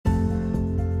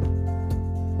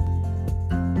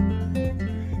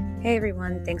Hey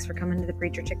everyone, thanks for coming to the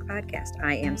Preacher Chick podcast.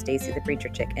 I am Stacy the Preacher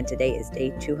Chick, and today is day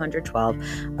 212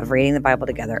 of reading the Bible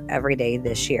together every day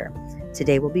this year.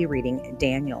 Today we'll be reading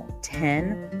Daniel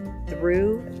 10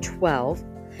 through 12,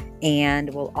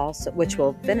 and which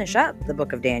will finish up the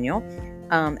book of Daniel,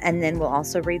 and then we'll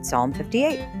also read Psalm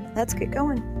 58. Let's get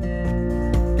going.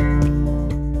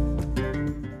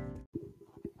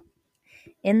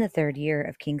 In the 3rd year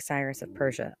of King Cyrus of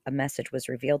Persia, a message was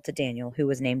revealed to Daniel, who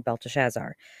was named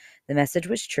Belteshazzar. The message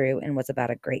was true and was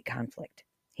about a great conflict.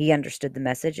 He understood the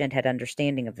message and had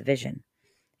understanding of the vision.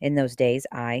 In those days,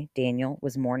 I, Daniel,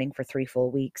 was mourning for 3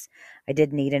 full weeks. I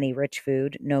didn't eat any rich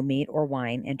food, no meat or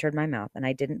wine entered my mouth, and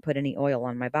I didn't put any oil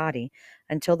on my body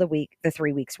until the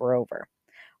 3 weeks were over.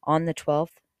 On the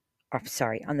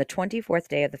 24th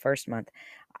day of the first month,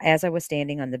 as I was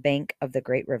standing on the bank of the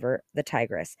great river, the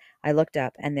Tigris, I looked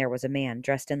up, and there was a man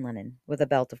dressed in linen, with a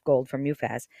belt of gold from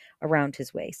Uphaz around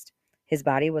his waist. His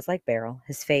body was like beryl,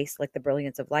 his face like the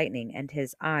brilliance of lightning, and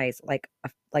his eyes like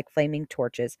flaming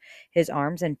torches, his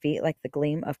arms and feet like the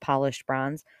gleam of polished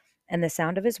bronze, and the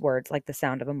sound of his words like the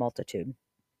sound of a multitude.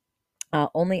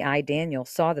 Only I, Daniel,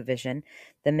 saw the vision.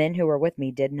 The men who were with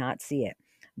me did not see it.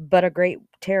 But a great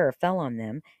terror fell on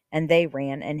them, and they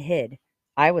ran and hid.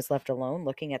 I was left alone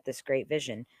looking at this great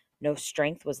vision. No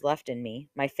strength was left in me.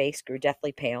 My face grew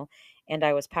deathly pale, and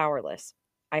I was powerless.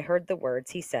 I heard the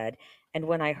words he said, and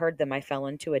when I heard them, I fell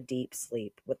into a deep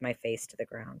sleep with my face to the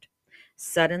ground.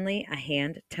 Suddenly, a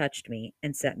hand touched me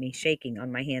and set me shaking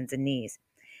on my hands and knees.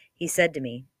 He said to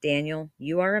me, Daniel,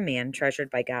 you are a man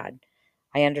treasured by God.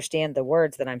 I understand the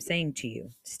words that I'm saying to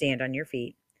you. Stand on your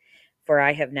feet, for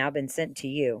I have now been sent to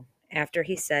you. After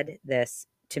he said this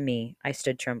to me, I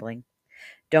stood trembling.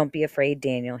 Don't be afraid,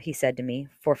 Daniel, he said to me,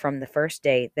 for from the first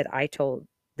day that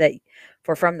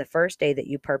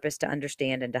you purposed to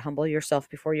understand and to humble yourself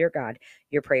before your God,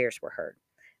 your prayers were heard.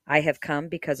 I have come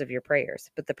because of your prayers,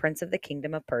 but the prince of the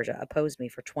kingdom of Persia opposed me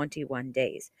for 21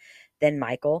 days. Then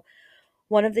Michael,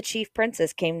 one of the chief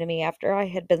princes, came to me after I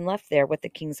had been left there with the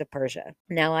kings of Persia.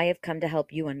 Now I have come to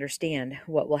help you understand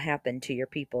what will happen to your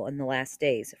people in the last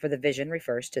days, for the vision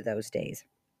refers to those days.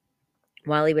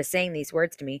 While he was saying these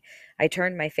words to me, I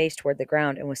turned my face toward the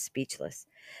ground and was speechless.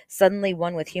 Suddenly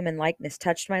one with human likeness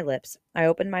touched my lips. I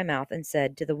opened my mouth and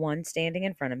said to the one standing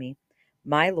in front of me,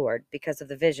 My Lord, because of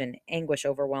the vision, anguish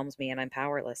overwhelms me and I'm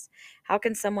powerless. How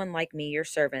can someone like me, your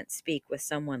servant, speak with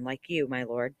someone like you, my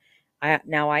Lord?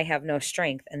 Now I have no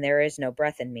strength and there is no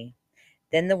breath in me.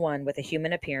 Then the one with a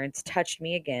human appearance touched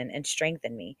me again and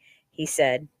strengthened me. He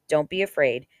said, Don't be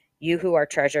afraid, you who are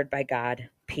treasured by God.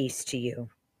 Peace to you.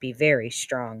 Be very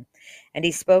strong. And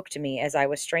he spoke to me as I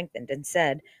was strengthened and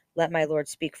said, Let my Lord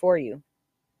speak for you.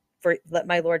 Let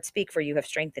my Lord speak, for you have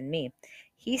strengthened me.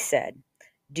 He said,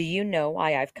 Do you know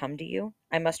why I've come to you?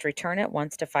 I must return at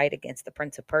once to fight against the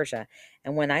prince of Persia,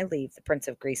 and when I leave, the prince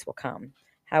of Greece will come.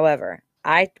 However,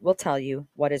 I will tell you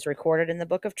what is recorded in the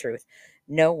book of truth.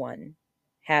 No one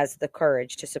has the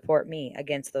courage to support me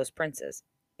against those princes,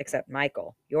 except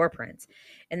Michael, your prince.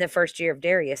 In the first year of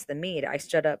Darius the Mede, I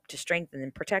stood up to strengthen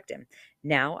and protect him.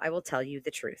 Now I will tell you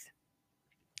the truth.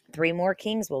 3 more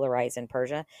kings will arise in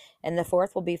Persia, and the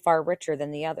fourth will be far richer than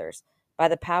the others. By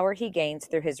the power he gains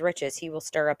through his riches, he will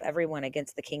stir up everyone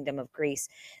against the kingdom of Greece.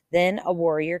 Then a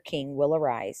warrior king will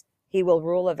arise. He will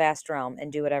rule a vast realm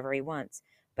and do whatever he wants.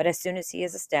 But as soon as he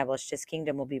is established, his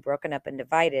kingdom will be broken up and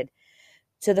divided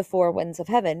to the 4 winds of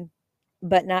heaven,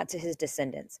 but not to his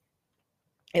descendants.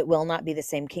 It will not be the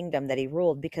same kingdom that he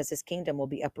ruled, because his kingdom will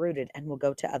be uprooted and will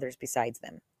go to others besides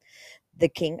them. The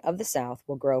king of the south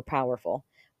will grow powerful,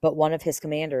 but one of his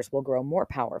commanders will grow more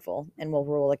powerful and will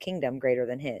rule a kingdom greater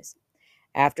than his.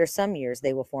 After some years,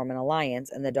 they will form an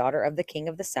alliance, and the daughter of the king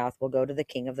of the south will go to the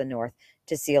king of the north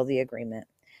to seal the agreement.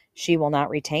 She will not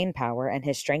retain power, and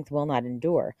his strength will not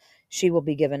endure. She will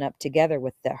be given up together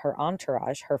with her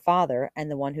entourage, her father, and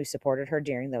the one who supported her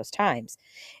during those times.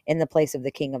 In the place of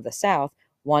the king of the south,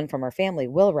 one from her family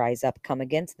will rise up, come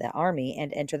against the army,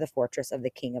 and enter the fortress of the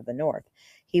king of the north.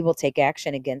 He will take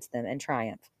action against them and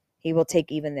triumph. He will take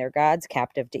even their gods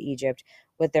captive to Egypt,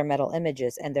 with their metal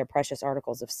images and their precious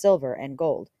articles of silver and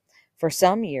gold. For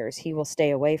some years he will stay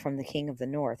away from the king of the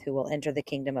north, who will enter the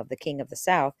kingdom of the king of the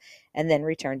south, and then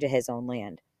return to his own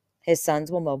land. His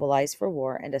sons will mobilize for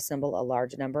war and assemble a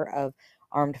large number of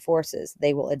armed forces.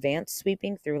 They will advance,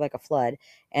 sweeping through like a flood,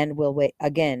 and will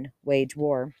again wage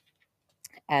war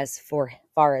as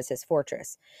far as his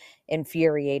fortress.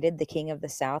 Infuriated, the king of the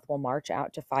south will march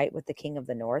out to fight with the king of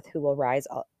the north, who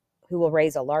will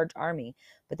raise a large army,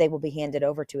 but they will be handed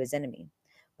over to his enemy.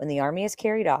 When the army is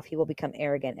carried off, he will become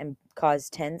arrogant and cause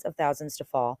tens of thousands to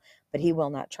fall, but he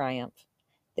will not triumph.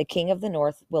 The king of the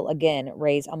north will again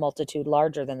raise a multitude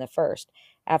larger than the first.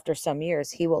 After some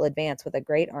years, he will advance with a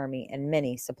great army and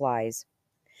many supplies.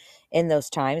 In those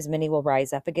times, many will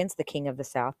rise up against the king of the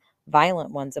south.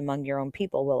 Violent ones among your own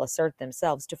people will assert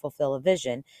themselves to fulfill a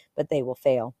vision, but they will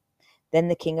fail. Then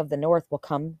the king of the north will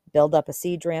come, build up a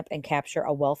siege ramp, and capture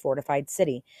a well fortified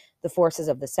city. The forces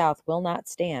of the south will not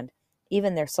stand.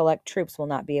 Even their select troops will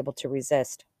not be able to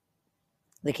resist.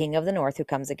 The king of the north who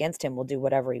comes against him will do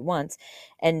whatever he wants,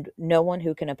 and no one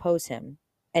who can oppose him,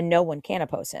 and no one can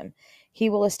oppose him. He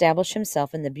will establish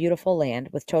himself in the beautiful land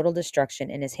with total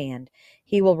destruction in his hand.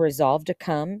 He will resolve to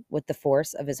come with the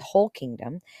force of his whole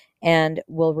kingdom and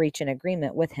will reach an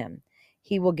agreement with him.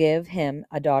 He will give him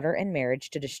a daughter in marriage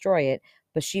to destroy it,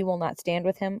 but she will not stand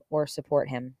with him or support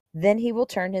him. Then he will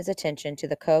turn his attention to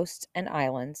the coasts and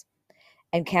islands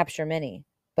and capture many.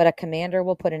 But a commander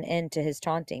will put an end to his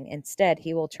taunting. Instead,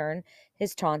 he will turn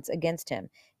his taunts against him.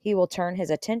 He will turn his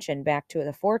attention back to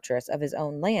the fortress of his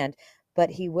own land,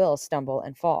 but he will stumble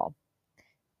and fall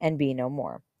and be no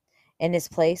more. In his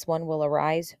place, one will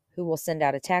arise who will send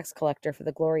out a tax collector for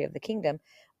the glory of the kingdom,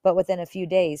 but within a few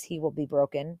days he will be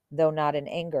broken, though not in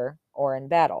anger or in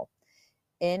battle.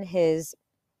 In his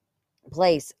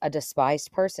place, a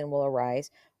despised person will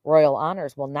arise. Royal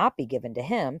honors will not be given to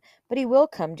him, but he will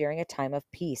come during a time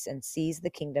of peace and seize the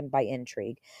kingdom by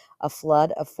intrigue. A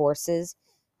flood of forces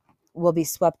will be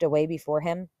swept away before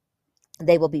him.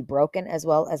 They will be broken as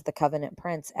well as the covenant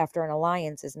prince. After an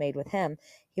alliance is made with him,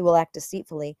 he will act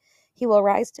deceitfully. He will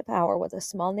rise to power with a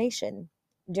small nation.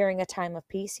 During a time of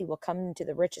peace, he will come into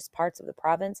the richest parts of the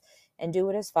province and do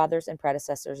what his fathers and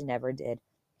predecessors never did.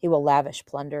 He will lavish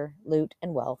plunder, loot,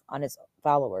 and wealth on his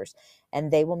followers, and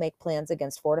they will make plans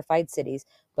against fortified cities,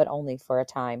 but only for a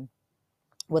time.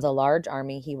 With a large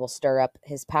army, he will stir up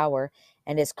his power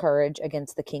and his courage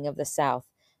against the king of the south.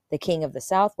 The king of the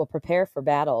south will prepare for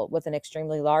battle with an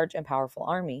extremely large and powerful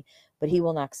army, but he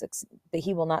will not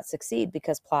succeed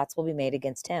because plots will be made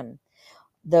against him.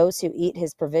 Those who eat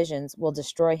his provisions will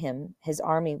destroy him. His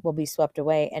army will be swept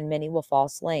away, and many will fall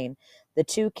slain. The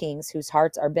two kings whose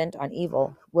hearts are bent on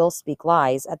evil will speak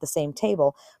lies at the same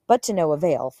table, but to no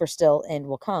avail, for still end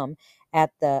will come at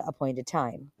the appointed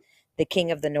time. The king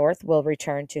of the north will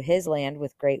return to his land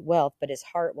with great wealth, but his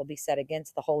heart will be set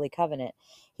against the holy covenant.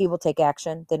 He will take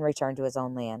action, then return to his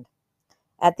own land.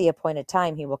 At the appointed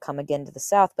time, he will come again to the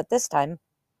south, but this time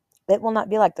it will not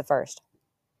be like the first.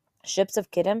 Ships of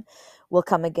Kittim will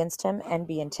come against him and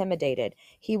be intimidated.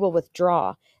 He will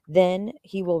withdraw. Then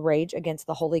he will rage against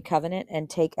the Holy Covenant and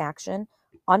take action.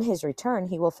 On his return,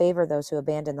 he will favor those who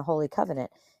abandon the Holy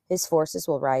Covenant. His forces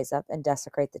will rise up and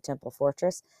desecrate the temple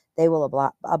fortress. They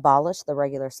will abolish the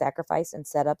regular sacrifice and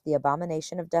set up the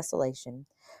abomination of desolation.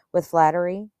 With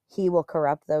flattery, he will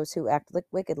corrupt those who act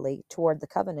wickedly toward the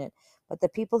covenant. But the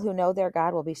people who know their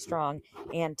God will be strong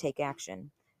and take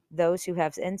action. Those who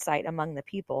have insight among the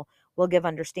people will give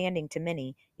understanding to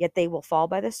many, yet they will fall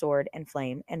by the sword and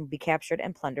flame and be captured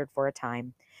and plundered for a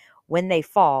time. When they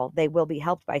fall, they will be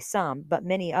helped by some, but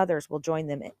many others will join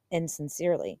them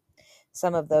insincerely.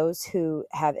 Some of those who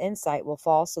have insight will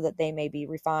fall so that they may be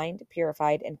refined,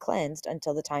 purified, and cleansed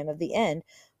until the time of the end,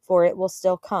 for it will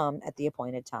still come at the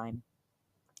appointed time.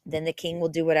 Then the king will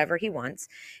do whatever he wants.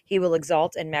 He will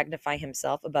exalt and magnify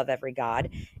himself above every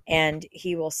god, and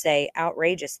he will say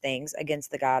outrageous things against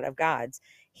the God of gods.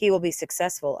 He will be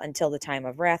successful until the time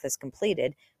of wrath is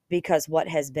completed, because what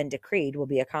has been decreed will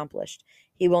be accomplished.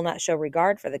 He will not show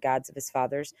regard for the gods of his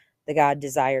fathers, the God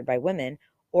desired by women,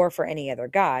 or for any other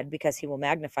god, because he will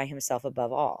magnify himself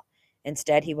above all.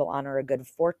 Instead, he will honor a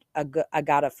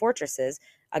god of fortresses,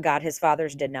 a god his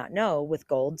fathers did not know, with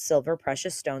gold, silver,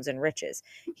 precious stones, and riches.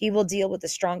 He will deal with the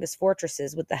strongest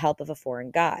fortresses with the help of a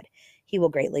foreign god. He will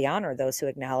greatly honor those who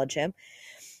acknowledge him,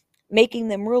 making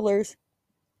them rulers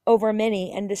over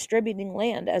many and distributing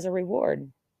land as a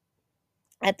reward.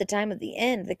 At the time of the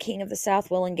end, the king of the south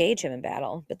will engage him in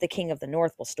battle, but the king of the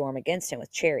north will storm against him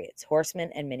with chariots,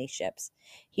 horsemen, and many ships.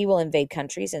 He will invade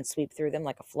countries and sweep through them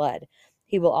like a flood.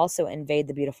 He will also invade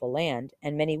the beautiful land,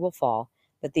 and many will fall,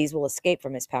 but these will escape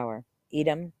from his power: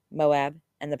 Edom, Moab,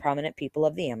 and the prominent people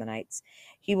of the Ammonites.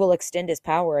 He will extend his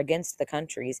power against the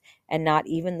countries, and not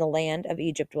even the land of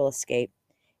Egypt will escape.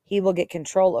 He will get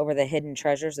control over the hidden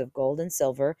treasures of gold and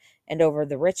silver and over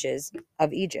the riches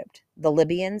of Egypt. The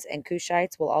Libyans and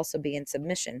Cushites will also be in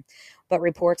submission, but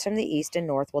reports from the east and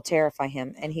north will terrify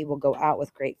him, and he will go out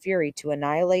with great fury to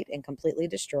annihilate and completely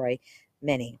destroy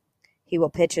many. He will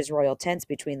pitch his royal tents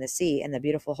between the sea and the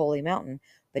beautiful holy mountain,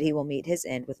 but he will meet his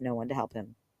end with no one to help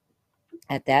him.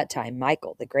 At that time,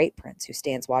 Michael, the great prince who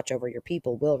stands watch over your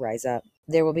people, will rise up.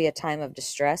 There will be a time of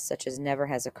distress such as never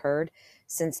has occurred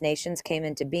since nations came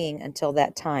into being until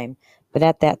that time. But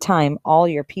at that time, all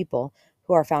your people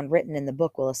who are found written in the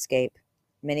book will escape.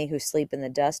 Many who sleep in the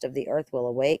dust of the earth will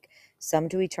awake, some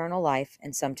to eternal life,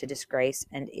 and some to disgrace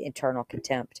and eternal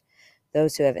contempt.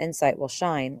 Those who have insight will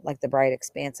shine like the bright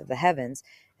expanse of the heavens,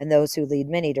 and those who lead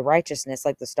many to righteousness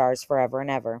like the stars forever and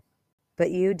ever.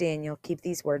 But you, Daniel, keep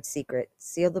these words secret,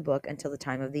 seal the book until the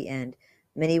time of the end.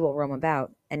 Many will roam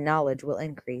about, and knowledge will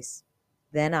increase.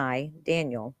 Then I,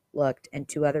 Daniel, looked, and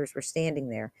two others were standing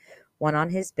there, one on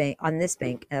his bank on this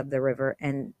bank of the river,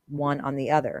 and one on the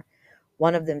other.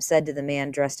 One of them said to the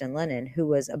man dressed in linen, who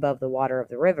was above the water of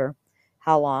the river,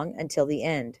 how long until the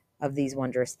end of these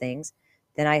wondrous things?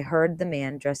 Then I heard the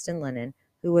man dressed in linen,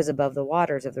 who was above the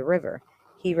waters of the river.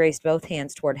 He raised both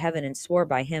hands toward heaven and swore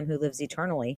by him who lives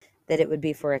eternally that it would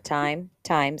be for a time,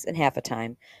 times, and half a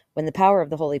time. When the power of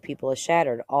the holy people is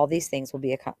shattered, all these things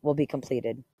will be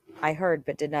completed. I heard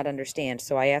but did not understand,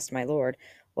 so I asked my Lord,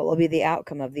 what will be the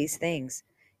outcome of these things?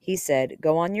 He said,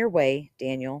 go on your way,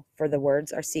 Daniel, for the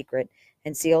words are secret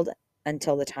and sealed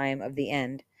until the time of the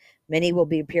end. Many will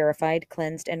be purified,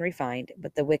 cleansed, and refined,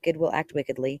 but the wicked will act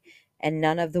wickedly, and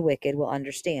none of the wicked will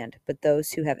understand, but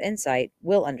those who have insight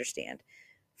will understand.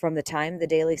 From the time the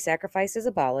daily sacrifice is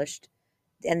abolished,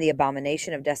 and the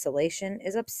abomination of desolation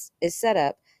is set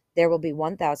up, there will be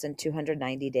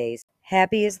 1,290 days.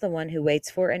 Happy is the one who waits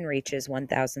for and reaches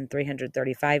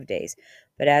 1,335 days.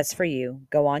 But as for you,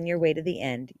 go on your way to the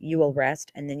end. You will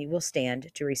rest, and then you will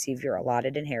stand to receive your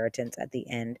allotted inheritance at the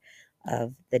end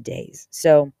of the days.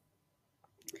 So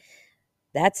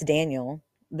that's Daniel.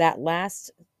 That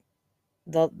last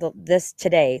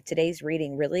today's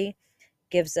reading really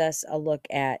gives us a look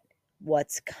at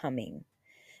what's coming,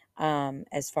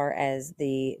 as far as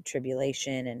the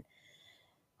tribulation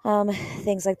and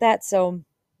things like that. So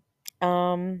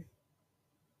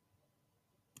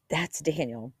that's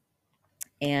Daniel.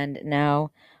 And now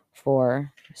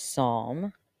for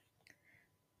Psalm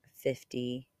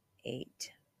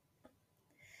 58.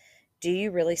 Do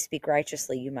you really speak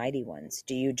righteously, you mighty ones?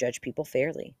 Do you judge people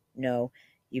fairly? No,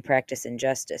 you practice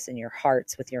injustice in your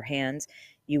hearts with your hands.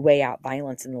 You weigh out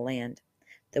violence in the land.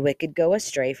 The wicked go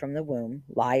astray from the womb.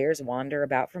 Liars wander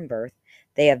about from birth.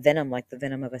 They have venom like the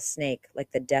venom of a snake,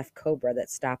 like the deaf cobra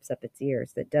that stops up its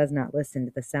ears, that does not listen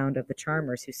to the sound of the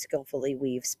charmers who skillfully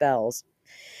weave spells.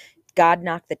 God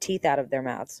knock the teeth out of their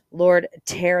mouths. Lord,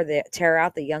 tear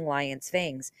out the young lion's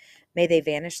fangs. May they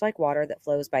vanish like water that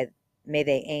flows by. May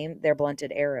they aim their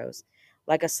blunted arrows.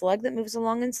 Like a slug that moves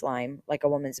along in slime, like a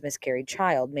woman's miscarried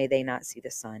child, may they not see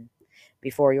the sun.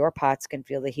 Before your pots can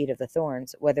feel the heat of the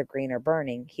thorns, whether green or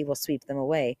burning, he will sweep them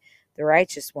away. The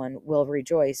righteous one will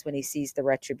rejoice when he sees the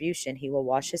retribution. He will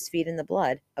wash his feet in the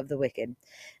blood of the wicked.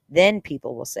 Then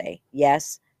people will say,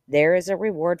 yes, there is a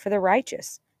reward for the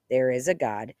righteous. There is a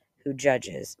God who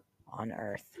judges on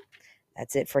earth.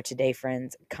 That's it for today,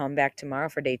 friends. Come back tomorrow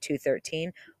for day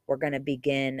 213. We're going to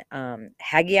begin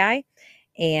Haggai.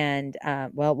 And,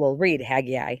 we'll read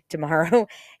Haggai tomorrow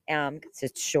because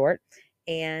it's short.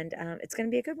 And it's going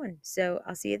to be a good one. So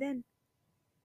I'll see you then.